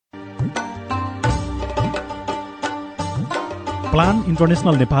Plan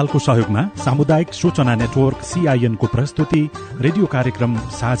international नेपालको सहयोगमा सामुदायिक सूचना नेटवर्क CIN को प्रस्तुति रेडियो कार्यक्रम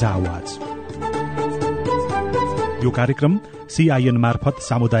साझा आवाज। यो कार्यक्रम CIN मार्फत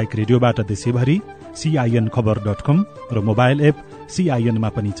सामुदायिक रेडियोबाट देशैभरि CINखबर.com र मोबाइल एप CIN मा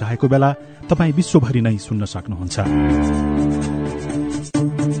पनि चाहेको बेला तपाई विश्वभरि नै सुन्न सक्नुहुन्छ।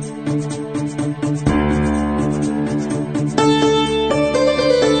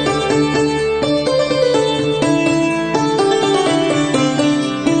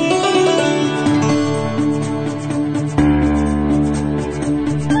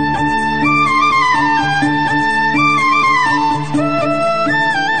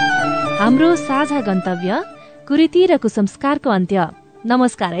 हाम्रो साझा गन्तव्य कुरीति र कुसंस्कारको अन्त्य।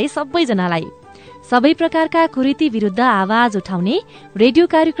 नमस्कार है सबैजनालाई। सबै प्रकारका कुरीति विरुद्ध आवाज उठाउने रेडियो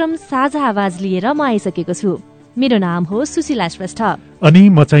कार्यक्रम साझा आवाज लिएर म आइसकेको छु। मेरो नाम हो सुशीला श्रेष्ठ अनि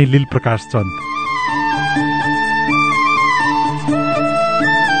म चाहिँ लील प्रकाश चन्द।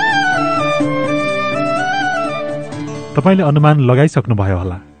 तपाईले अनुमान लगाइसक्नुभयो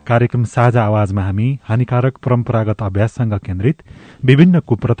होला, कार्यक्रम साझा आवाजमा हामी हानिकारक परम्परागत अभ्याससँग केन्द्रित विभिन्न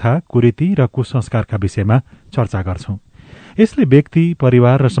कुप्रथा, कुरीति र कुसंस्कारका विषयमा चर्चा गर्छौं। यसले व्यक्ति,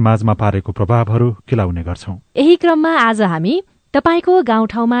 परिवार र समाजमा पारेको प्रभावहरू केलाउने गर्छौं। यही क्रममा आज हामी तपाईको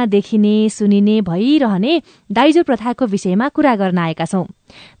गाउँठाउँमा देखिने, सुनिने, भइरहने दाइजो प्रथाको विषयमा कुरा गर्न आएका छौं।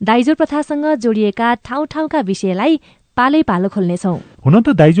 दाइजो प्रथासँग जोडिएका ठाउँ ठाउँका विषयलाई पालै पालो खोल्नेछौं। हुन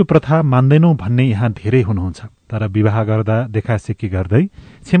त दाइजो प्रथा मान्दैनौ भन्ने यहाँ धेरै हुनुहुन्छ, तर विवाह गर्दा देखासेकी गर्दै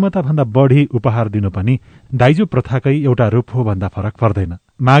क्षमताभन्दा बढी उपहार दिनु पनि दाइजो प्रथाकै एउटा रूप हो भन्दा फरक पर्दैन।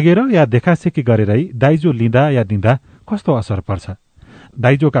 मागेर या देखासेकी गरेरै दाइजो लिँदा या दिँदा कस्तो असर पर्छ?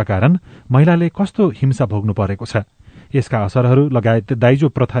 दाइजोका कारण महिलाले कस्तो हिंसा भोग्नु परेको छ? यसका असरहरू लगायत दाइजो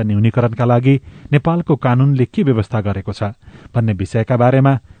प्रथा न्यूनीकरणका लागि नेपालको कानूनले के व्यवस्था गरेको छ भन्ने विषयका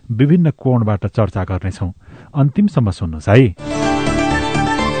बारेमा विभिन्न कोणबाट चर्चा गर्नेछौं। अन्तिमसम्म सुन्नुहोस् है।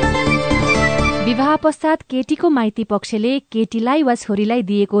 विवाह पश्चात केटीको माइती पक्षले केटीलाई वा छोरीलाई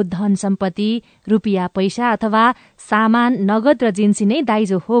दिएको धन सम्पत्ति, रुपियाँ पैसा अथवा सामान, नगद र जिन्सी नै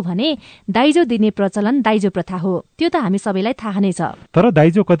दाइजो हो भने दाइजो दिने प्रचलन दाइजो प्रथा हो। त्यो त हामी सबैलाई थाहा नै छ। तर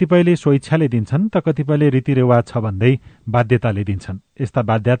दाइजो कतिपयले स्वेच्छाले दिन्छन् त कतिपयले रीतिरिवाज छ भन्दै बाध्यताले दिन्छन्। यस्ता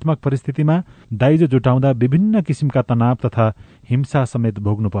बाध्यात्मक परिस्थितिमा दाइजो जुटाउँदा विभिन्न किसिमका तनाव तथा हिंसा समेत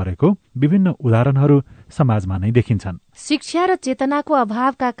भोग्नु परेको विभिन्न उदाहरणहरू समाजमा नै देखिन्छन्। शिक्षा र चेतनाको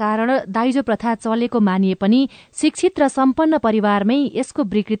अभावका कारण दाइजो प्रथा चलेको मानिए पनि शिक्षित र सम्पन्न परिवारमै यसको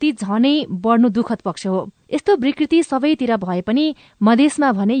विकृति झनै बढ्नु दुःखद पक्ष हो। यस्तो विकृति सबैतिर भए पनि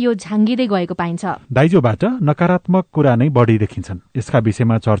मधेसमा भने यो झाङ्गिँदै गएको पाइन्छ। दाइजोबाट नकारात्मक कुरा नै बढी देखिन्छन्। यसका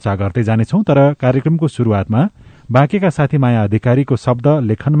विषयमा चर्चा गर्दै जानेछौं, तर कार्यक्रमको सुरुवातमा बाँकेका साथी माया अधिकारीको शब्द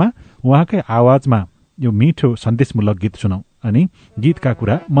लेखनमा उहाँकै आवाजमा यो मिठो सन्देशमूलक गीत सुनौ अनि गीतका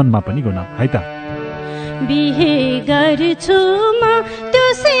कुरा मनमा पनि गुनाऊ है त। बिहे गर्छु म त्यो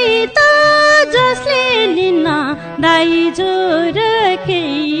सीता जसले लिन दाइजो र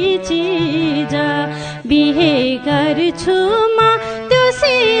केही चिज। बिहे गर्छु म त्यो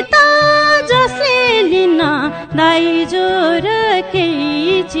सीता जसले लिन दाइजो र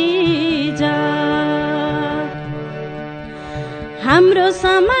केही चिज। हाम्रो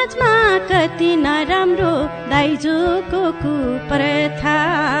समाजमा कति नराम्रो दाइजोको कुप्रथा।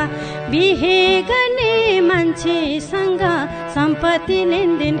 बिहे गर्ने मान्छेसँग सम्पत्ति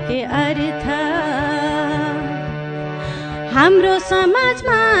लेनदेन के अर्थ? हाम्रो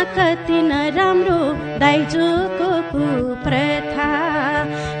समाजमा कति नराम्रो दाइजोको कुप्रथा।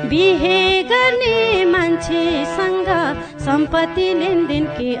 बिहे गर्ने मान्छेसँग सम्पत्ति लेनदेन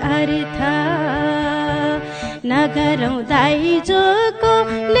के अर्थ? नगरौं दाइजोको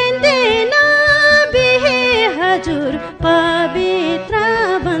लेनदेन, बिहे हजुर पवित्र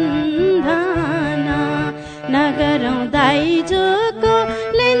बन्धन। नगरौं दाइजोको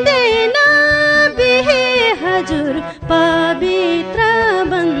लेनदेन, बिहे हजुर पवित्र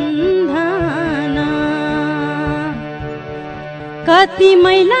बन्धन। कति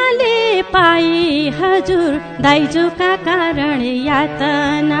महिलाले पाए हजुर दाइजोका कारण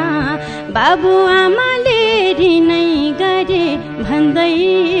यातना। बाबुआमाले ऋणै गरे भन्दै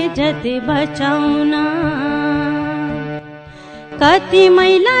जति बचाउन। कति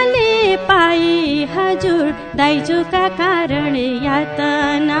महिलाले पाए हजुर दाइजोका कारण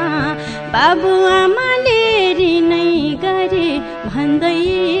यातना। बाबुआमाले ऋणै गरे भन्दै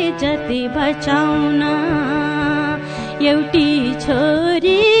जति बचाउन। एउटी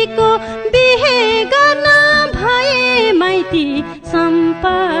छोरीको बिहे गर्न भए माइती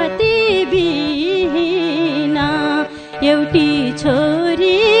सम्पत्ति बिहीन। एउटी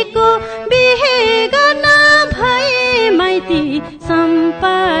छोरीको बिहे गर्न भए माइती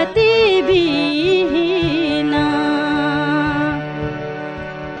सम्पत्ति बिहीन।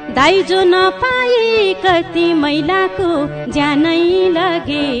 दाइजो नपाई कति महिलाको ज्यानै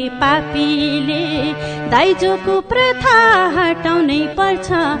लगे पापीले। दाइजोको प्रथा हटाउनै पर्छ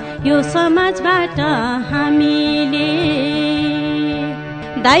यो समाजबाट हामीले।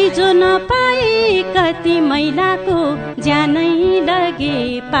 दाइजो नपाई कति महिलाको ज्यानै लगे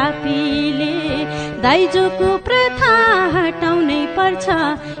पापीले। दाइजोको प्रथा हटाउनै पर्छ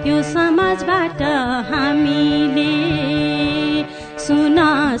यो समाजबाट हामीले। सुन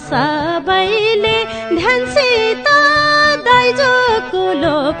सबैले ध्यानसित दाइजोको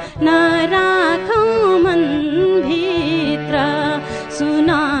लोभ नराखौँ मनभित्र। सुन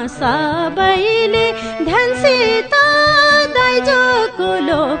सबैले ध्यानसित दाइजोको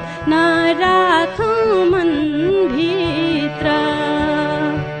लोभ नराखौँ मनभित्र।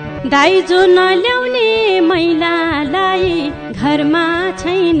 दाइजो नल्याउने महिलालाई घरमा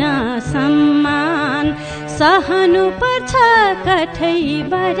छैन सम्मान। सहनु पर्छ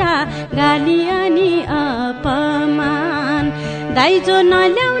कठैबरा गाली अनि अपमान। दाइजो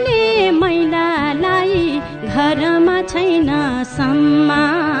नल्याउने महिलालाई घरमा छैन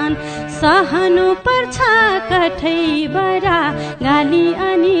सम्मान। सहनु पर्छ कठैबरा गाली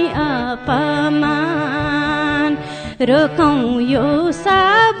अनि अपमान। रोकौं यो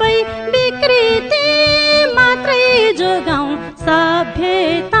सबै विकृति मात्रै जोगाउँ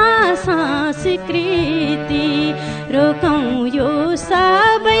सभ्यता संस्कृति। रोकौं यो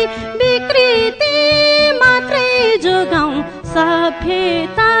सबै विकृति मात्रै जोगाउँ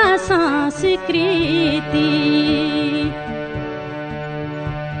सभ्यता संस्कृति।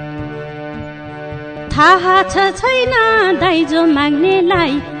 थाहा छ छैन दाइजो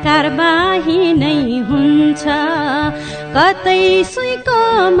माग्नेलाई कारबाही नै हुन्छ। कतै सुइको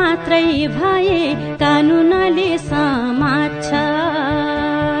मात्रै भए कानुनले समात्छ।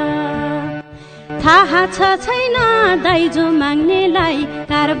 थाहा छ छैन दाइजो माग्नेलाई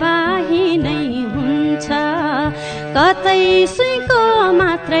कारबाही नै हुन्छ। कतै सुइको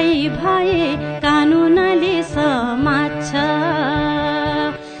मात्रै भए कानुनले समात्छ।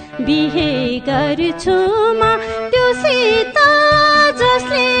 बिहे गर्छु म त्योसित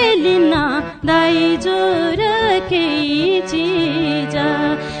जसले लिन दाइजो र केही चिज।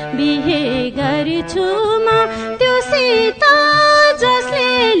 बिहे गर्छु म त्योसित जसले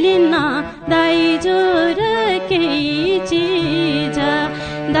लिन दाइजो र केही चिज।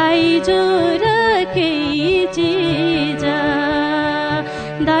 दाइजो र केही चिज।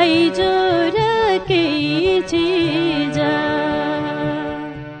 दाइजो र केही चिज।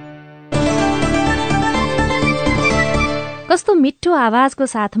 कस्तो मिठो आवाजको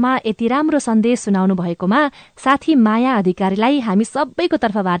साथमा यति राम्रो सन्देश सुनाउनु भएकोमा साथी माया अधिकारीलाई हामी सबैको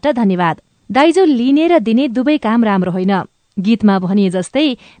तर्फबाट धन्यवाद। दाइजो लिने र दिने दुवै काम राम्रो होइन। गीतमा भनिए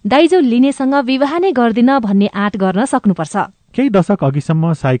जस्तै दाइजो लिनेसँग विवाह नै गर्दिन भन्ने आँट गर्न सक्नुपर्छ। केही दशक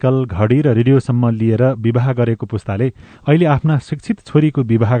अघिसम्म साइकल, घडी र रेडियोसम्म लिएर विवाह गरेको पुस्ताले अहिले आफ्ना शिक्षित छोरीको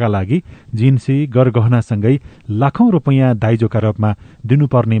विवाहका लागि जिन्सी, गरगहनासँगै लाखौं रुपैयाँ दाइजोका रूपमा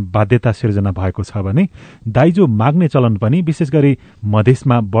दिनुपर्ने बाध्यता सिर्जना भएको छ भने दाइजो माग्ने चलन पनि विशेष गरी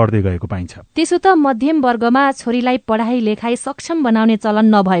मधेसमा बढ्दै गएको पाइन्छ। त्यसो त मध्यम वर्गमा छोरीलाई पढाइ लेखाइ सक्षम बनाउने चलन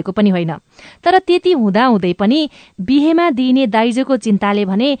नभएको पनि होइन। तर त्यति हुँदाहुँदै पनि बिहेमा दिइने दाइजोको चिन्ताले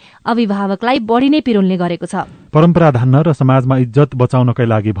भने अभिभावकलाई बढी नै पिरोल्ने गरेको छ। परम्परा धान्न र समाजमा इज्जत बचाउनकै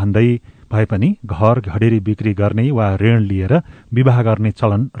लागि भन्दै भए पनि घर घडेरी बिक्री गर्ने वा ऋण लिएर विवाह गर्ने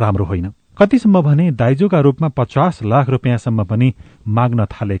चलन राम्रो होइन। कतिसम्म भने दाइजोका रूपमा 50 लाख रुपियाँसम्म पनि माग्न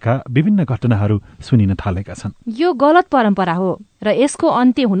थालेका विभिन्न घटनाहरू सुनिन थालेका छन्। यो गलत परम्परा हो र यसको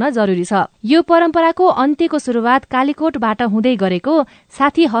अन्त्य हुन जरुरी छ। यो परम्पराको अन्त्यको सुरुवात कालीकोटबाट हुँदै गरेको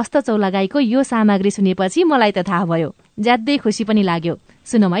साथी हस्तचौलागाईको यो सामग्री सुनेपछि मलाई त थाहा भयो। ज्यादै खुसी पनि लाग्यो।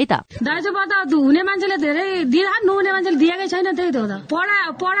 सुनौँ है त। दाइजोबाट हुने मान्छेले धेरै दिए, नहुने मान्छेले दिएकै छैन। त्यही त हो त।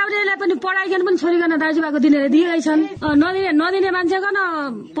 पढाउनेलाई पनि पढाइकन पनि छोरीकन दाइजोबाको दिनेले दिएकै छन्। नदिने मान्छेकन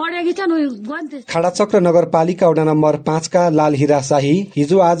पढेकी छन्। खाडाचक्र नगरपालिका वडा नम्बर 5 का लाल हिरा शाही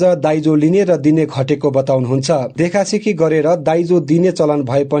हिजो आज दाइजो लिने र दिने घटेको बताउनुहुन्छ। देखासेखी गरेर दाइजो दिने चलन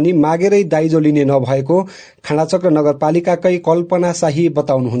भए पनि मागेरै दाइजो लिने नभएको खाडाचक्र नगरपालिकाकै कल्पना शाही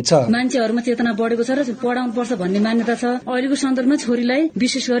बताउनुहुन्छ। मान्छेहरूमा चेतना बढेको छ र पढाउनु पर्छ भन्ने मान्यता छ। अहिलेको सन्दर्भमा छोरीलाई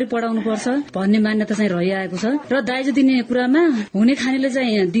विशेष गरी पढाउनु पर्छ भन्ने मान्यता चाहिँ रहिआएको छ र दाइजो दिने कुरामा हुने खानेले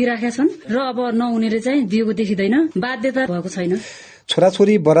चाहिँ दिइराखेका छन् र अब नहुनेले चाहिँ दिएको देखिँदैन। बाध्यता भएको छैन।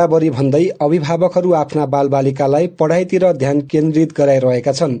 छोराछोरी बराबरी भन्दै अभिभावकहरू आफ्ना बालबालिकालाई पढाइतिर ध्यान केन्द्रित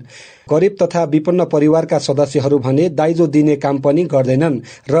गराइरहेका छन्। गरिब तथा विपन्न परिवारका सदस्यहरू भने दाइजो दिने काम पनि गर्दैनन्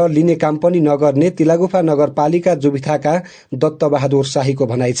र लिने काम पनि नगर्ने तिलागुफा नगरपालिका जुबिथाका दत्त बहादुर शाहीको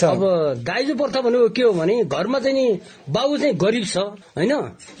भनाइ छ। अब दाइजो प्रथा भनेको के हो भने घरमा चाहिँ नि बाबु चाहिँ गरिब छ हैन,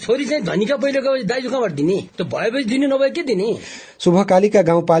 छोरी चाहिँ धनीका पहिलो गएपछि दाइजो कहाँबाट दिने, त्यो भएपछि दिने नभए के दिने। शुभकालिका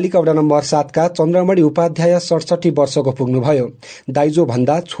गाउँपालिका वडा नम्बर 7 का चन्द्रमणि उपाध्याय 67 वर्षको पुग्नुभयो। दाइजो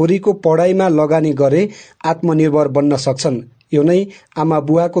भन्दा छोरीको पढाइमा लगानी गरे आत्मनिर्भर बन्न सक्छन्, यो नै आमा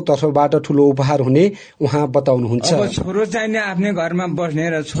बुवाको तर्फबाट ठूलो उपहार हुने उहाँ बताउनुहुन्छ। अब छोरो चाहिने आफ्नै घरमा बस्ने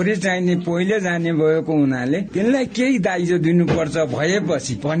र छोरी चाहिने पहिले जाने भएको हुनाले त्यसलाई केही दाइजो दिनुपर्छ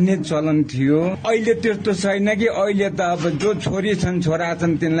भएपछि भन्ने चलन थियो। अहिले त्यस्तो छैन कि अहिले त अब जो छोरी छन् छोरा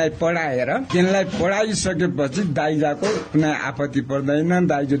छन् तिनलाई पढाइसकेपछि दाइजाको कुनै आपत्ति पर्दैन,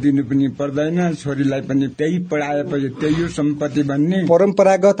 दाइजो दिनु पनि पर्दैन, छोरीलाई पनि त्यही पढाएपछि त्यही सम्पत्ति भन्ने।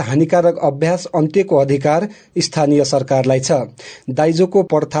 परम्परागत हानिकारक अभ्यास अन्त्यको अधिकार स्थानीय सरकारलाई छ। दाइजोको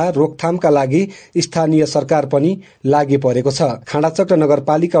प्रथा रोकथामका लागि स्थानीय सरकार पनि लागि परेको छ। खाँडाचक्र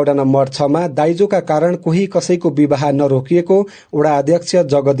नगरपालिका वडा नम्बर 6 मा दाइजोका कारण कोही कसैको विवाह नरोकिएको वडा अध्यक्ष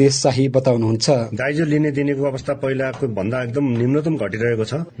जगदीश शाही बताउनुहुन्छ। दाइजो लिने दिनेको अवस्था पहिलाको भन्दा एकदम न्यूनतम घटिरहेको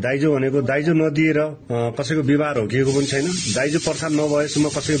छ। दाइजो भनेको दाइजो नदिएर कसैको विवाह रोकिएको पनि छैन, दाइजो प्रथा नभएसम्म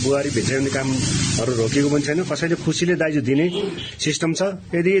कसैको बुहारी भित्राउने कामहरू रोकिएको पनि छैन। कसैले खुसीले दाइजो दिने सिस्टम छ।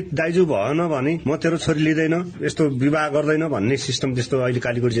 यदि दाइजो भएन भने म तेरो छोरी लिँदैन, यस्तो विवाह गर्दैन भन्ने सिस्टम त्यस्तो अहिले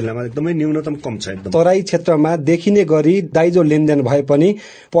कालीकोट जिल्लामा एकदमै न्यूनतम कम छ। एकदम तराई क्षेत्रमा देखिने गरी दाइजो लेनदेन भए पनि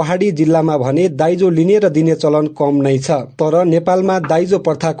पहाडी जिल्लामा भने दाइजो लिने र दिने चलन कम नै छ। तर नेपालमा दाइजो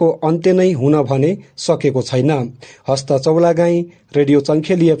प्रथाको अन्त्य नै हुन भने सकेको छैन। Hast Chaulagai, radio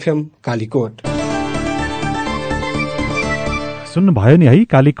Changkheli FM, Kalikot. सुन्नुभयो नि है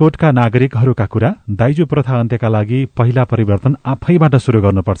कालीकोटका नागरिकहरूका कुरा। दाइजो प्रथा अन्त्यका लागि पहिला परिवर्तन आफैबाट सुरु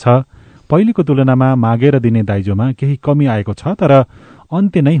गर्नुपर्छ। पहिलेको तुलनामा मागेर दिने दाइजोमा केही कमी आएको छ, तर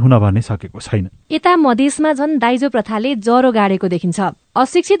अन्त्य नै हुन भने सकेको छैन। यता मधेसमा झन् दाइजो प्रथाले जरो गाडेको देखिन्छ।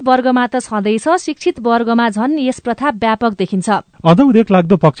 अशिक्षित वर्गमा त छँदैछ, शिक्षित वर्गमा झन् यस प्रथा व्यापक देखिन्छ। अझ उदेक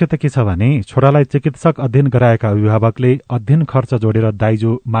लाग्दो पक्ष त के छ भने छोरालाई चिकित्सक अध्ययन गराएका अभिभावकले अध्ययन खर्च जोडेर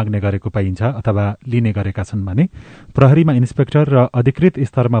दाइजो माग्ने गरेको पाइन्छ अथवा लिने गरेका छन् भने प्रहरीमा इन्सपेक्टर र अधिकृत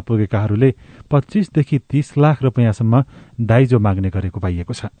स्तरमा पुगेकाहरूले 25 देखि 30 लाख रुपियाँसम्म दाइजो माग्ने गरेको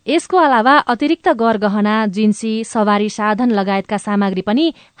पाइएको छ। यसको अलावा अतिरिक्त गरगहना, जिन्सी, सवारी साधन लगायतका सामग्री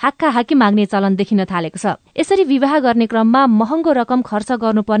पनि हाक्काहाकी माग्ने चलन देखिन थालेको छ। यसरी विवाह गर्ने क्रममा महँगो रकम खर्च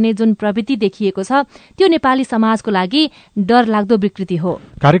गर्नुपर्ने जुन प्रवृत्ति देखिएको छ त्यो नेपाली समाजको लागि डरलाग्दो विकृति हो।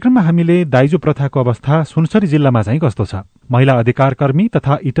 कार्यक्रममा हामीले दाइजो प्रथाको अवस्था सुनसरी जिल्लामा चाहिँ कस्तो छ, महिला अधिकार कर्मी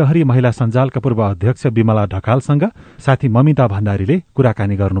तथा इटहरी महिला सञ्जालका पूर्व अध्यक्ष विमला ढकालसँग साथी ममिता भण्डारीले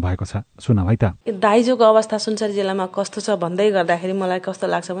कुराकानी गर्नुभएको छ। सुनौ है त। दाइजोको अवस्था सुनसरी जिल्लामा कस्तो छ भन्दै गर्दाखेरि मलाई कस्तो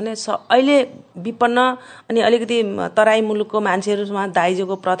लाग्छ भने अहिले विपन्न अनि अलिकति तराई मुलुकको मान्छेहरूमा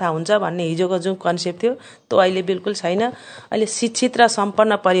दाइजोको प्रथा हुन्छ भन्ने हिजोको जुन कन्सेप्ट थियो त्यो अहिले बिल्कुल छैन। अहिले शिक्षित र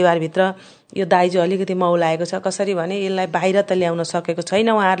सम्पन्न परिवारभित्र यो दाइजो अलिकति मौलाएको छ। कसरी भने यसलाई बाहिर त ल्याउन सकेको छैन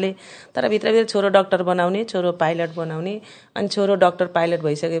उहाँहरूले, तर भित्रभित्र छोरो डाक्टर बनाउने, छोरो पाइलट बनाउने, अनि छोरो डाक्टर पाइलट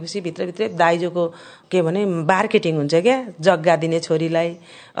भइसकेपछि भित्रभित्रै दाइजोको के भने मार्केटिङ हुन्छ क्या। जग्गा दिने छोरीलाई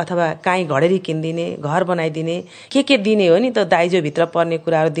अथवा काहीँ घडेरी किनिदिने, घर बनाइदिने, के दिने हो नि त दाइजोभित्र पर्ने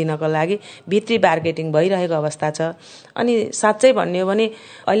कुराहरू दिनको लागि भित्री मार्केटिङ भइरहेको अवस्था छ। अनि साँच्चै भन्ने हो भने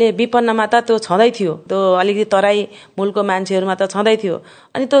अहिले विपन्नमा त त्यो छँदै थियो, त्यो अलिकति तराई मुलुकको मान्छेहरूमा त छँदै थियो।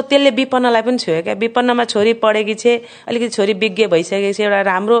 अनि त्यसले विपन्नलाई पनि छोयो क्या। विपन्नमा छोरी पढेकी छे, अलिकति छोरी विज्ञ भइसकेकी छे, एउटा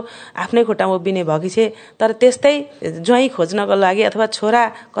राम्रो आफ्नै खुट्टामा उभिने भएकी छे, तर त्यस्तै ज्वाइँ खोज्नको लागि अथवा छोरा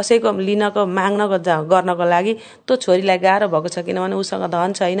कसैको लिनको माग्नको गर्नको लागि त्यो छोरीलाई गाह्रो भएको छ। किनभने उसँग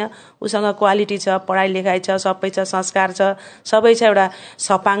धन छैन, उसँग क्वालिटी छ, पढाइ लेखाइ छ, सबै छ, संस्कार छ, सबै छ, एउटा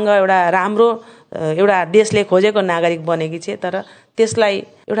सपाङ्ग एउटा राम्रो एउटा देशले खोजेको नागरिक बनेकी छे, तर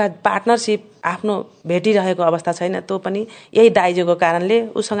त्यसलाई एउटा पार्टनरसिप आफ्नो भेटिरहेको अवस्था छैन। त्यो पनि यही दाइजोको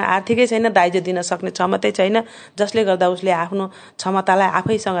कारणले उसँग आर्थिकै छैन, दाइजो दिन सक्ने क्षमतै छैन, जसले गर्दा उसले आफ्नो क्षमतालाई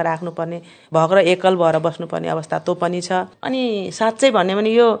आफैसँग राख्नुपर्ने भएको र एकल भएर बस्नुपर्ने अवस्था त्यो पनि छ। अनि साँच्चै भन्यो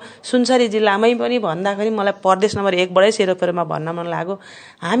भने यो सुनसरी जिल्लामै पनि भन्दाखेरि मलाई प्रदेश नम्बर 1 बाटै सेरोफेरोमा भन्न मन लाग्यो,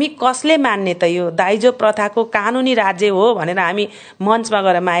 हामी कसले मान्ने त यो दाइजो प्रथाको कानुनी राज्य हो भनेर हामी मञ्चमा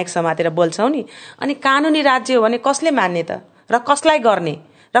गएर माइक समातेर बोल्छौँ नि। अनि कानुनी राज्य हो भने कसले मान्ने त, र कसलाई गर्ने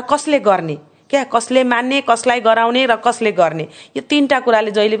र कसले गर्ने? क्या कसले मान्ने, कसलाई गराउने र कसले गर्ने, यो तीनटा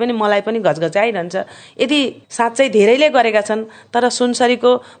कुराले जहिले पनि मलाई पनि घचघचाइरहन्छ। यदि साँच्चै धेरैले गरेका छन्, तर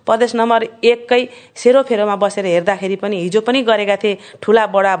सुनसरीको प्रदेश नम्बर 1 कै सेरोफेरोमा बसेर हेर्दाखेरि पनि हिजो पनि गरेका थिए। ठुला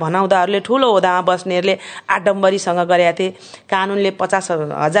बडा भनाउँदाहरूले, ठुलो ओदामा बस्नेहरूले आडम्बरीसँग गरेका थिए। कानुनले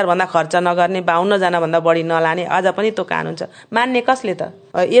 50,000 भन्दा खर्च नगर्ने, 52 जना भन्दा बढी नलाने, अझ पनि त्यो कानुन छ। मान्ने कसले त?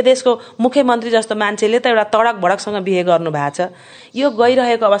 यो देशको मुख्यमन्त्री जस्तो मान्छेले त एउटा तडक भडकसँग बिहे गर्नु भएको छ। यो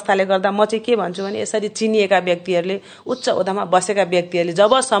गइरहेको अवस्थाले गर्दा म चाहिँ के भन्छु भने यसरी चिनिएका व्यक्तिहरूले, उच्च ओदामा बसेका व्यक्तिहरूले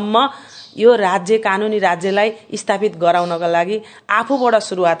जबसम्म यो राज्य, कानुनी राज्यलाई स्थापित गराउनका लागि आफूबाट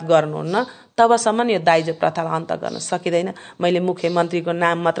सुरुवात गर्नुहुन्न, तबसम्म यो दाइजो प्रथालाई अन्त गर्न सकिँदैन। मैले मुख्यमन्त्रीको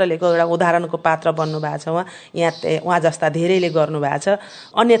नाम मात्र लिएको, एउटा उदाहरणको पात्र बन्नु भएको छ उहाँ जस्ता धेरैले गर्नु भएको छ।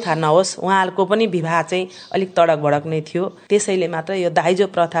 अन्यथा नहोस्, उहाँहरूको पनि विवाह चाहिँ अलिक तडक भडक नै थियो। त्यसैले मात्र यो दाइजो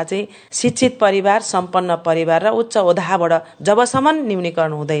प्रथा चाहिँ शिक्षित परिवार, सम्पन्न परिवार र उच्च ओदाबाट जबसम्म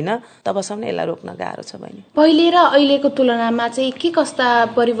न्यूनीकरण हुँदैन तबसम्म यसलाई रोक्न गाह्रो छ। बहिनी, पहिले र अहिलेको तुलनामा चाहिँ के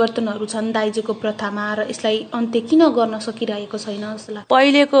कस्ता परिवर्तनहरू छन् दाइजोको प्रथामा र यसलाई अन्त्य किन गर्न सकिरहेको छैन जस्तो लाग्छ?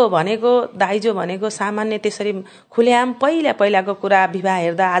 पहिलेको भनेको दाइजो भनेको सामान्य त्यसरी खुलेआम पहिलाको कुरा विवाह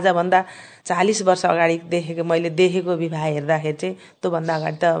हेर्दा आजभन्दा 40 वर्ष अगाडि मैले देखेको विवाह हेर्दाखेरि चाहिँ त्योभन्दा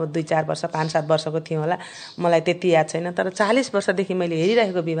अगाडि त 2-4 वर्ष 5-7 वर्षको थियो होला, मलाई त्यति याद छैन। तर 40 वर्षदेखि मैले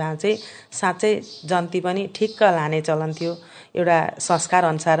हेरिरहेको विवाह चाहिँ साँच्चै जन्ती पनि ठिक्क लाने चलन थियो। एउटा संस्कार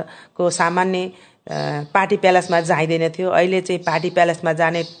अनुसारको सामान्य पार्टी प्यालेसमा जाइँदैन थियो। अहिले चाहिँ पार्टी प्यालेसमा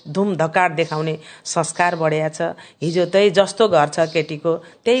जाने धुमधक्काट देखाउने संस्कार बढेको छ। हिजो त्यही जस्तो घर छ केटीको,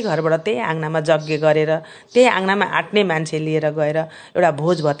 त्यही घरबाट त्यही आँगनामा यज्ञ गरेर त्यही आँगनामा आँट्ने मान्छे लिएर गएर एउटा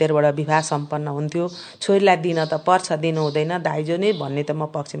भोज भतेरबाट विवाह सम्पन्न हुन्थ्यो। छोरीलाई दिन त पर्छ, दिनु हुँदैन दाइजो नै भन्ने त म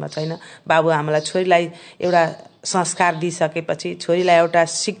पक्षमा छैन। बाबुआमालाई छोरीलाई एउटा संस्कार दिइसकेपछि, छोरीलाई एउटा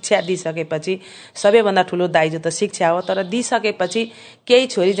शिक्षा दिइसकेपछि, सबैभन्दा ठुलो दाइजो त शिक्षा हो। तर दिइसकेपछि केही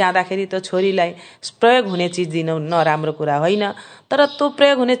छोरी जाँदाखेरि त छोरीलाई प्रयोग हुने चिज दिनु नराम्रो कुरा होइन, तर त्यो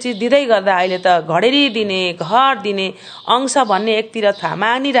प्रयोग हुने चिज दिँदै गर्दा अहिले त घडेरी दिने, घर दिने, अंश भन्ने एकतिर थाहा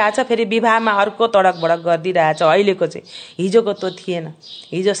मानिरहेछ, फेरि विवाहमा अर्को तडक भडक गरिदिइरहेछ अहिलेको चाहिँ। हिजोको त्यो थिएन।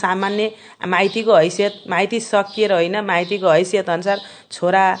 हिजो सामान्य माइतीको हैसियत, माइती सकिएर होइन, माइतीको हैसियत अनुसार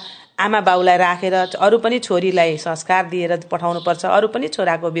छोरा आमा बाउलाई राखेर अरू पनि छोरीलाई संस्कार दिएर पठाउनुपर्छ, अरू पनि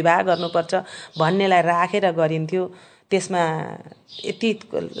छोराको विवाह गर्नुपर्छ भन्नेलाई राखेर गरिन्थ्यो। त्यसमा यति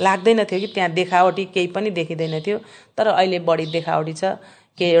लाग्दैन थियो कि त्यहाँ देखावटी केही पनि देखिँदैन थियो। तर अहिले बढी देखावटी छ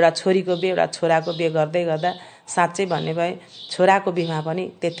कि एउटा छोरीको बिहे, एउटा छोराको बिहे गर्दै गर्दा साँच्चै भन्ने भए छोराको बिहेमा पनि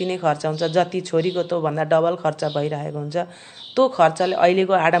त्यति नै खर्च हुन्छ जति छोरीको त्योभन्दा डबल खर्च भइरहेको हुन्छ। त्यो खर्चले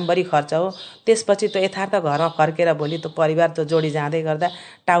अहिलेको आडम्बरी खर्च हो। त्यसपछि त्यो यथार्थ घरमा फर्केर भोलि त्यो परिवार त्यो जोडी जाँदै गर्दा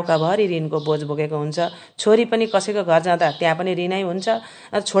टाउकाभरि ऋणको बोझ बोकेको हुन्छ। छोरी पनि कसैको घर जाँदा त्यहाँ पनि ऋणै हुन्छ।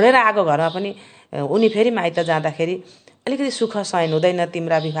 छोडेर आएको घरमा पनि उनी फेरि माइत जाँदाखेरि अलिकति सुख सहन हुँदैन।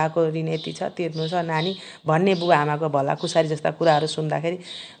 तिम्रा विवाहको ऋण यति छ, तिर्नु छ नानी भन्ने बुवा आमाको भला कुसारी जस्ता कुराहरू सुन्दाखेरि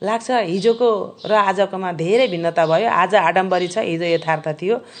लाग्छ हिजोको र आजकोमा धेरै भिन्नता भयो। आज आडम्बरी छ, हिजो यथार्थ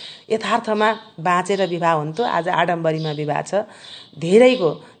थियो। यथार्थमा बाँचेर विवाह हुन्थ्यो, आज आडम्बरीमा विवाह छ धेरैको।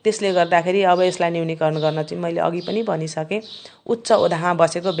 त्यसले गर्दाखेरि अब यसलाई न्यूनीकरण गर्न चाहिँ मैले अघि पनि भनिसकेँ, उच्च ओदामा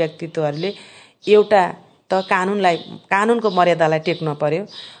बसेको व्यक्तित्वहरूले एउटा त कानुनको मर्यादालाई टेक्न पर्यो।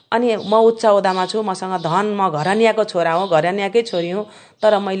 अनि म उच्च ओदामा छु, मसँग धन, म घरनियाको छोरा हुँ, घरनियाकै छोरी हुँ,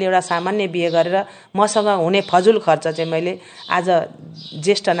 तर मैले एउटा सामान्य बिहे गरेर मसँग हुने फजुल खर्च चाहिँ मैले आज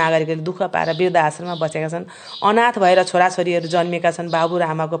ज्येष्ठ नागरिकहरूले दुःख पाएर वृद्ध आश्रममा बसेका छन्, अनाथ भएर छोराछोरीहरू जन्मेका छन्, बाबु र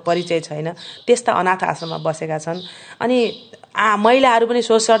आमाको परिचय छैन, त्यस्ता अनाथ आश्रममा बसेका छन्। अनि महिलाहरू पनि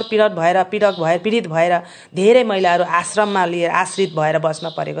शोषण पीडित भएर धेरै महिलाहरू आश्रममा लिएर आश्रित भएर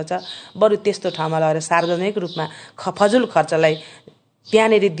बस्न परेको छ। बरु त्यस्तो ठाउँमा लगेर सार्वजनिक रूपमा फजुल खर्चलाई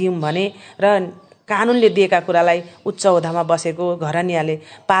त्यहाँनिर दिउँ भने र कानुनले दिएका कुरालाई उच्च ओदामा बसेको घरनियाले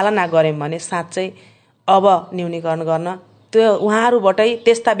पालना गर्यौँ भने साँच्चै अब न्यूनीकरण गर्न त्यो उहाँहरूबाटै,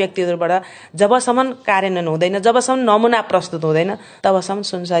 त्यस्ता व्यक्तिहरूबाट जबसम्म कार्यान्वयन हुँदैन, जबसम्म नमुना प्रस्तुत हुँदैन, तबसम्म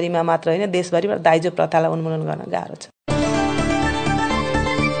सुनसरीमा मात्र होइन देशभरिमा दाइजो प्रथालाई उन्मूलन गर्न गाह्रो छ।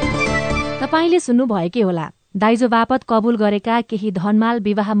 तपाईले सुन्नुभएकै होला, दाइजो बापत कबुल गरेका केही धनमाल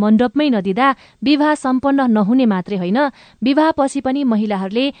विवाह मण्डपमै नदिँदा विवाह सम्पन्न नहुने मात्रै होइन, विवाहपछि पनि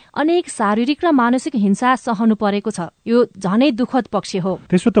महिलाहरूले अनेक शारीरिक र मानसिक हिंसा सहनु परेको छ। यो झनै दुःखद पक्ष हो।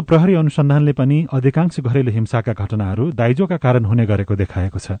 त्यसो त प्रहरी अनुसन्धानले पनि अधिकांश घरेलु हिंसाका घटनाहरू दाइजोका कारण हुने गरेको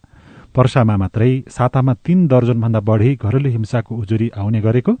देखाएको छ। पर्सामा मात्रै सातामा 3 दर्जनभन्दा बढी घरेलु हिंसाको उजुरी आउने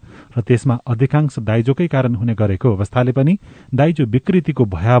गरेको र त्यसमा अधिकांश दाइजोकै कारण हुने गरेको अवस्थाले पनि दाइजो विकृतिको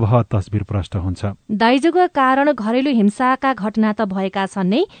भयावह तस्बिर प्रष्ट हुन्छ। दाइजोका कारण घरेलु हिंसाका घटना त भएका छन्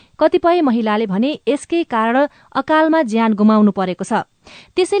नै, कतिपय महिलाले भने यसकै कारण अकालमा ज्यान गुमाउनु परेको छ।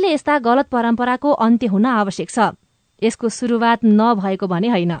 त्यसैले यस्ता गलत परम्पराको अन्त्य हुन आवश्यक छ। यसको सुरुवात नभएको भने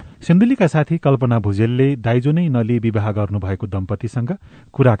होइन। सिन्धुलीका साथी कल्पना भुजेलले दाइजो नै नलिई विवाह गर्नुभएको दम्पतिसँग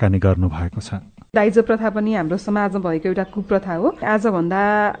कुराकानी गर्नुभएको छ। दाइजो प्रथा पनि हाम्रो समाजमा भएको एउटा कुप्रथा हो। आजभन्दा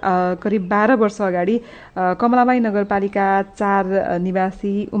करिब 12 वर्ष अगाडि कमलाबाई नगरपालिका 4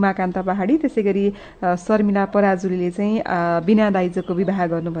 निवासी उमाकान्त पहाडी त्यसै गरी शर्मिला पराजुलीले चाहिँ बिना दाइजोको विवाह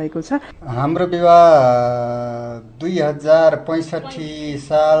गर्नुभएको छ। हाम्रो विवाह 2065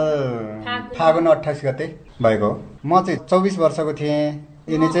 साल फागुन 28 गते भएको। म चाहिँ 24 वर्षको थिएँ,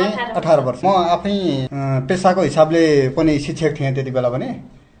 यिनी चाहिँ 18 वर्ष। म आफै पेसाको हिसाबले पनि शिक्षक थिएँ त्यति बेला पनि।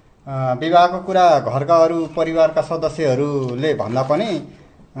 विवाहको कुरा घरका अरू परिवारका सदस्यहरूले भन्दा पनि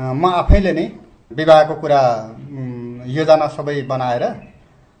म आफैले नै विवाहको कुरा योजना सबै बनाएर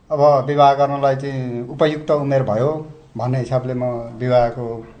अब विवाह गर्नलाई चाहिँ उपयुक्त उमेर भयो भन्ने हिसाबले म विवाहको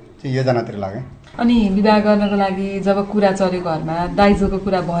चाहिँ योजनातिर लागेँ। अनि विवाह गर्नको लागि जब कुरा चल्यो घरमा दाइजोको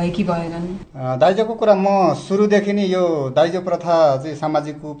कुरा भयो कि भएनन्? दाइजोको कुरा म सुरुदेखि नै यो दाइजो प्रथा चाहिँ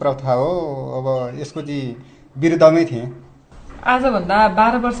सामाजिक कुप्रथा हो, अब यसको चाहिँ विरुद्धमै थिएँ। आजभन्दा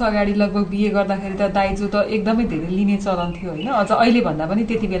 12 वर्ष अगाडि लगभग बिहे गर्दाखेरि त दाइजो त एकदमै धेरै लिने चलन थियो होइन? अझ अहिले भन्दा पनि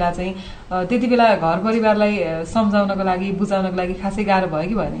त्यति बेला घर परिवारलाई सम्झाउनको लागि बुझाउनको लागि खासै गाह्रो भयो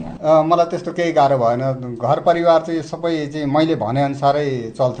कि भएन? मलाई त्यस्तो केही गाह्रो भएन। घर परिवार चाहिँ सबै चाहिँ मैले भने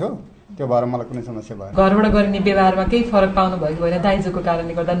अनुसारै चल्थ्यो, त्यो भएर मलाई कुनै समस्या भएन। घरबाट गरिने व्यवहारमा केही फरक पाउनु भयो कि भएन? दाइजोको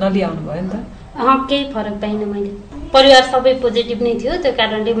कारणले गर्दा नलिआउनु भयो नि त? केही फरक पाइनँ मैले। परिवार सबै पोजिटिभ नै थियो, त्यो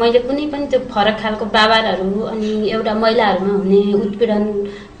कारणले मैले कुनै पनि त्यो फरक खालको व्यवहारहरू अनि एउटा महिलाहरूमा हुने उत्पीडन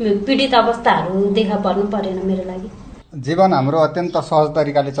पीडित अवस्थाहरू देखा पर्नु परेन मेरो लागि। जीवन हाम्रो अत्यन्त सहज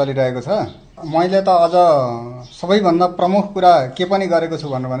तरिकाले चलिरहेको छ। मैले त अझ सबैभन्दा प्रमुख कुरा के पनि गरेको छु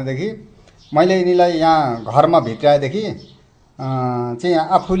भनेदेखि मैले यिनीलाई यहाँ घरमा भित्राएदेखि चाहिँ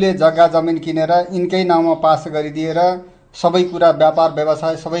आफूले जग्गा जमिन किनेर यिनकै नाउँमा पास गरिदिएर सबै कुरा व्यापार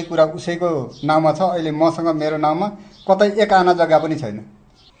व्यवसाय सबै कुरा उसैको नाउँमा छ। अहिले मसँग मेरो नाउँमा कतै एक आना जग्गा पनि छैन।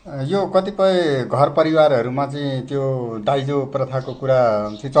 यो कतिपय घर परिवारहरूमा चाहिँ त्यो दाइजो प्रथाको कुरा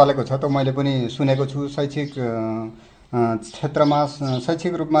चाहिँ चलेको छ त मैले पनि सुनेको छु। शैक्षिक क्षेत्रमा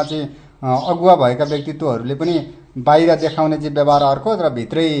शैक्षिक रूपमा चाहिँ अगुवा भएका व्यक्तित्वहरूले पनि बाहिर देखाउने चाहिँ व्यवहार अर्को र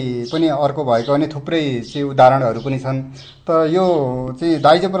भित्रै पनि अर्को भएको अनि थुप्रै चाहिँ उदाहरणहरू पनि छन्। त यो चाहिँ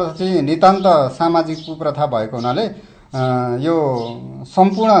दाइजो प्रथा चाहिँ नितान्त सामाजिक कुप्रथा भएको हुनाले यो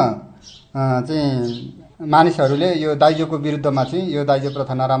सम्पूर्ण चाहिँ मानिसहरूले यो दाइजोको विरुद्धमा चाहिँ यो दाइजो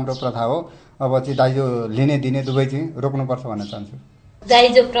प्रथा नराम्रो प्रथा हो, अब चाहिँ दाइजो लिने दिने दुवै चाहिँ रोक्नुपर्छ भन्न चाहन्छु।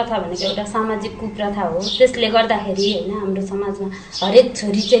 दाइजो प्रथा भनेको एउटा सामाजिक कुप्रथा हो। त्यसले गर्दाखेरि होइन हाम्रो समाजमा हरेक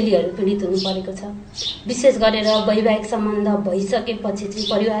छोरी चेलीहरू पीडित हुनु परेको छ। विशेष गरेर वैवाहिक सम्बन्ध भइसकेपछि चाहिँ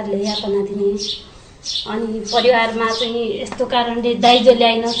परिवारले यातना दिने अनि परिवारमा चाहिँ यस्तो कारणले दाइजो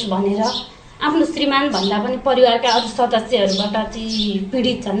ल्याइनुहोस् भनेर आफ्नो श्रीमान भन्दा पनि परिवारका अरू सदस्यहरूबाट चाहिँ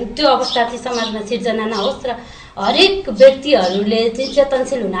पीडित छन्। त्यो अवस्था चाहिँ समाजमा सिर्जना नहोस् र हरेक व्यक्तिहरूले चाहिँ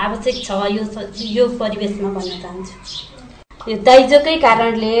चेतनशील हुन आवश्यक छ यो परिवेशमा भन्न चाहन्छु। यो दाइजोकै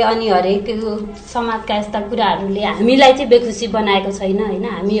कारणले अनि हरेक समाजका यस्ता कुराहरूले हामीलाई चाहिँ बेखुसी बनाएको छैन होइन?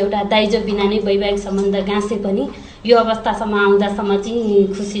 हामी एउटा दाइजो बिना नै वैवाहिक सम्बन्ध गाँसे पनि यो अवस्थासम्म आउँदासम्म चाहिँ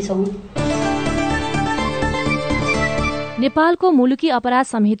खुसी छौँ। नेपालको मुलुकी अपराध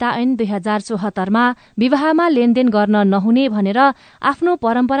संहिता ऐन 2074 मा विवाहमा लेनदेन गर्न नहुने भनेर आफ्नो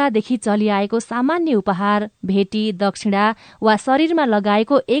परम्परादेखि चलिआएको सामान्य उपहार, भेटी, दक्षिणा वा शरीरमा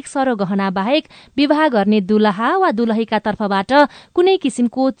लगाएको एक सरो गहना बाहेक विवाह गर्ने दुलहा वा दुलहीका तर्फबाट कुनै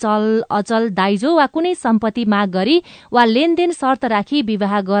किसिमको चल अचल दाइजो वा कुनै सम्पत्ति माग गरी वा लेनदेन शर्त राखी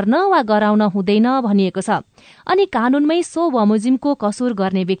विवाह गर्न वा गराउन हुँदैन भनिएको छ। अनि कानूनमै सो बमोजिमको कसुर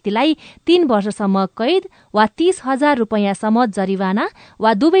गर्ने व्यक्तिलाई 3 वर्षसम्म कैद वा 30,000 रुपैयाँसम्म जरिवाना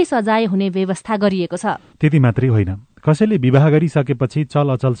वा दुवै सजाय हुने व्यवस्था गरिएको छ। त्यति मात्रै होइन, कसैले विवाह गरिसकेपछि चल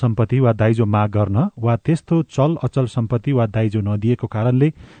अचल सम्पत्ति वा दाइजो माग गर्न वा त्यस्तो चल अचल सम्पत्ति वा दाइजो नदिएको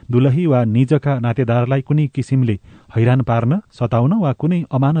कारणले दुलही वा निजका नातेदारलाई कुनै किसिमले हैरान पार्न, सताउन वा कुनै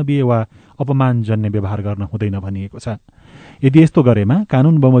अमानवीय वा अपमानजन्य व्यवहार गर्न हुँदैन भनिएको छ। यदि यस्तो गरेमा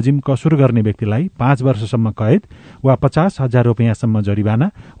कानून बमोजिम कसुर गर्ने व्यक्तिलाई 5 वर्षसम्म कैद वा 50,000 रुपैयाँसम्म जरिवाना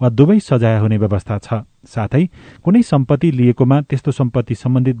वा दुवै सजाय हुने व्यवस्था छ। साथै कुनै सम्पत्ति लिएकोमा त्यस्तो सम्पत्ति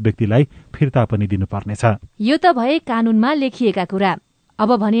सम्बन्धित व्यक्तिलाई फिर्ता पनि दिनुपर्नेछ। यो त भए कानूनमा लेखिएका कुरा। अब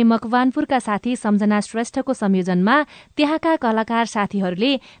भने मकवानपुरका साथी सम्झना श्रेष्ठको संयोजनमा त्यहाँका कलाकार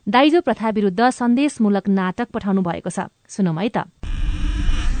साथीहरूले दाइजो प्रथा विरुद्ध सन्देशमूलक नाटक पठाउनु भएको छ। सुनौँ है त।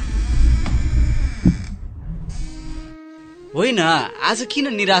 होइन, आज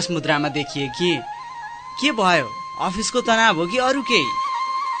किन निराश मुद्रामा देखिए कि के भयो? अफिसको तनाव हो कि अरू केही?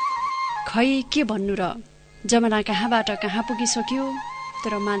 खै के भन्नु र, जमाना कहाँबाट कहाँ पुगिसक्यो,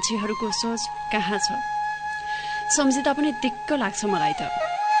 तर मान्छेहरूको सोच कहाँ छ सम्झिँदा पनि दिक्क लाग्छ मलाई त।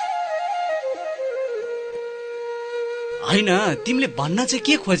 होइन, तिमीले भन्न चाहिँ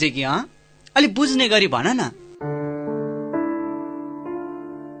के खोजे कि? अलि बुझ्ने गरी भन न।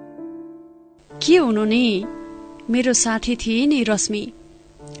 के हुनु नि, मेरो साथी थिए नि रश्मि,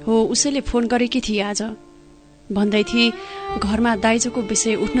 हो उसैले फोन गरेकी थिए आज। भन्दै थिए घरमा दाइजोको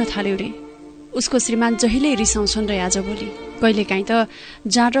विषय उठ्न थाल्यो रे। उसको श्रीमान जहिले रिसाउँछन् रे आजभोलि। कहिलेकाहीँ त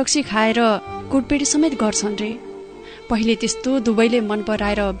जाँड रक्सी खाएर कुटपेटी समेत गर्छन् रे। पहिले त्यस्तो दुवैले मन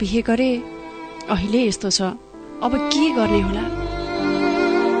पराएर बिहे गरे, अहिले यस्तो छ। अब के गर्ने होला?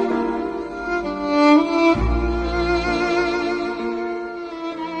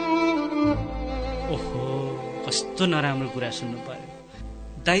 ओहो, कस्तो नराम्रो कुरा सुन्नु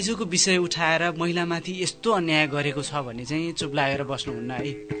पर्यो। दाइजोको विषय उठाएर महिलामाथि यस्तो अन्याय गरेको छ भने चाहिँ चुप लागेर बस्नुहुन्न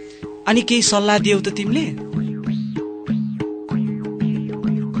है। अनि केही सल्लाह दियौ त तिमीले?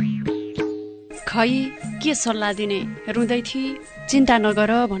 खै के सल्लाह दिने, रुँदै थिए। चिन्ता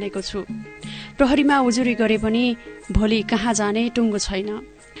नगर भनेको छु। प्रहरीमा उजुरी गरे पनि भोलि कहाँ जाने टुङ्गो छैन।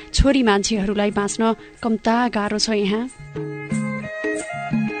 छोरी मान्छेहरूलाई बाँच्न कम्ता गाह्रो छ यहाँ।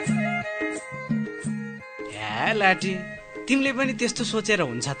 हे लाटी, तिमीले पनि त्यस्तो सोचेर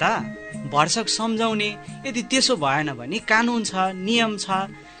हुन्छ त? भरसक सम्झाउने। यदि त्यसो भएन भने कानुन छ, नियम छ,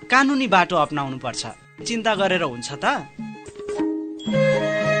 कानुनी बाटो अपनाउनु पर्छ। चिन्ता गरेर हुन्छ त?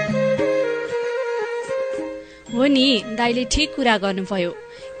 हो नि, दाइले ठिक कुरा गर्नुभयो।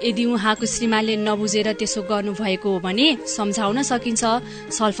 यदि उहाँको श्रीमानले नबुझेर त्यसो गर्नुभएको हो भने सम्झाउन सकिन्छ,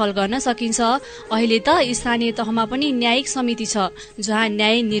 छलफल गर्न सकिन्छ। अहिले त स्थानीय तहमा पनि न्यायिक समिति छ जहाँ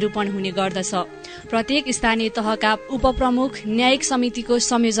न्याय निरूपण हुने गर्दछ। प्रत्येक स्थानीय तहका उपप्रमुख न्यायिक समितिको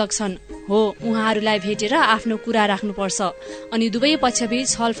संयोजक छन्। हो, उहाँहरूलाई भेटेर आफ्नो कुरा राख्नुपर्छ अनि दुवै पक्षबीच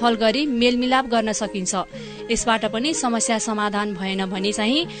छलफल गरी मेलमिलाप गर्न सकिन्छ। यसबाट पनि समस्या समाधान भएन भने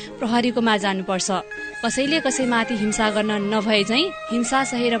चाहिँ प्रहरीकोमा जानुपर्छ। कसैले कसैमाथि हिंसा गर्न नभए चाहिँ हिंसा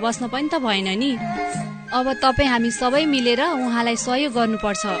सहेर बस्न पनि त भएन नि। अब तपाईँ हामी सबै मिलेर उहाँलाई सहयोग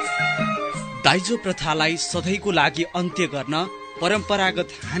गर्नुपर्छ। दाइजो प्रथालाई सधैँको लागि अन्त्य गर्न परम्परागत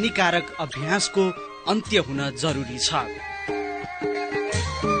हानिकारक अभ्यासको अन्त्य हुन जरुरी छ।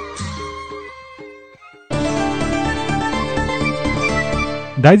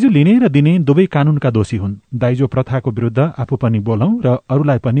 दाइजो लिने र दिने दुवै कानूनका दोषी हुन्। दाइजो प्रथाको विरुद्ध आफू पनि बोलौं र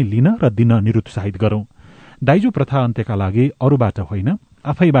अरूलाई पनि लिन र दिन निरुत्साहित गरौं। दाइजो प्रथा अन्त्यका लागि अरूबाट होइन,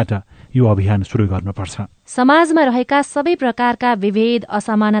 आफैबाट यो अभियान सुरु गर्नुपर्छ। समाजमा रहेका सबै प्रकारका विभेद,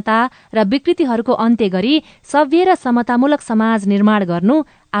 असमानता र विकृतिहरूको अन्त्य गरी सभ्य र समतामूलक समाज निर्माण गर्नु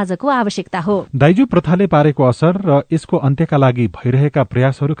आजको आवश्यकता हो। दाइजो प्रथाले पारेको असर र यसको अन्त्यका लागि भइरहेका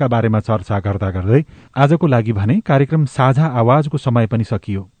प्रयासहरूका बारेमा चर्चा गर्दा गर्दै आजको लागि भने कार्यक्रम साझा आवाजको समय पनि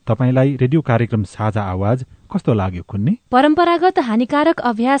सकियो। तपाईलाई रेडियो कार्यक्रम साझा आवाज कस्तो लाग्यो कुन्नी? परम्परागत हानिकारक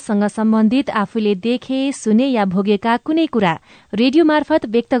अभ्याससँग सम्बन्धित आफूले देखे, सुने या भोगेका कुनै कुरा रेडियो मार्फत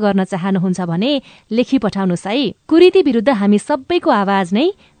व्यक्त गर्न चाहनुहुन्छ भने लेखी पठाउनुहोस् है। कुरीति विरुद्ध हामी सबैको आवाज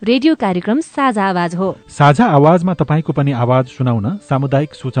नै रेडियो कार्यक्रम साझा आवाज हो। साझा आवाजमा तपाईको पनि आवाज सुनाउन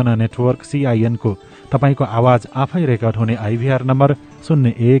सामुदायिक सूचना नेटवर्क CIN को तपाईको आवाज आफै रेकर्ड हुने IVR नम्बर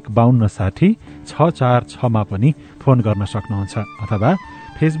 015260 मा पनि फोन गर्न सक्नुहुन्छ अथवा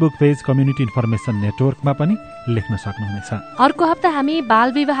फेसबुक पेज कम्युनिटी इन्फर्मेसन नेटवर्कमा पनि लेख्न सक्नुहुनेछ। अर्को हप्ता हामी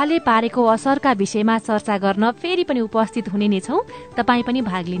बाल विवाहले पारेको असरका विषयमा चर्चा गर्न फेरि पनि उपस्थित हुने नै छौं। तपाई पनि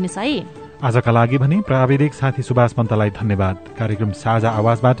भाग लिनुहोस् है। आजका लागि भने प्राविधिक साथी सुभाष पन्तलाई धन्यवाद। कार्यक्रम साझा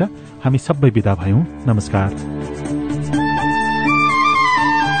आवाजबाट हामी सबै बिदा भयौं। नमस्कार।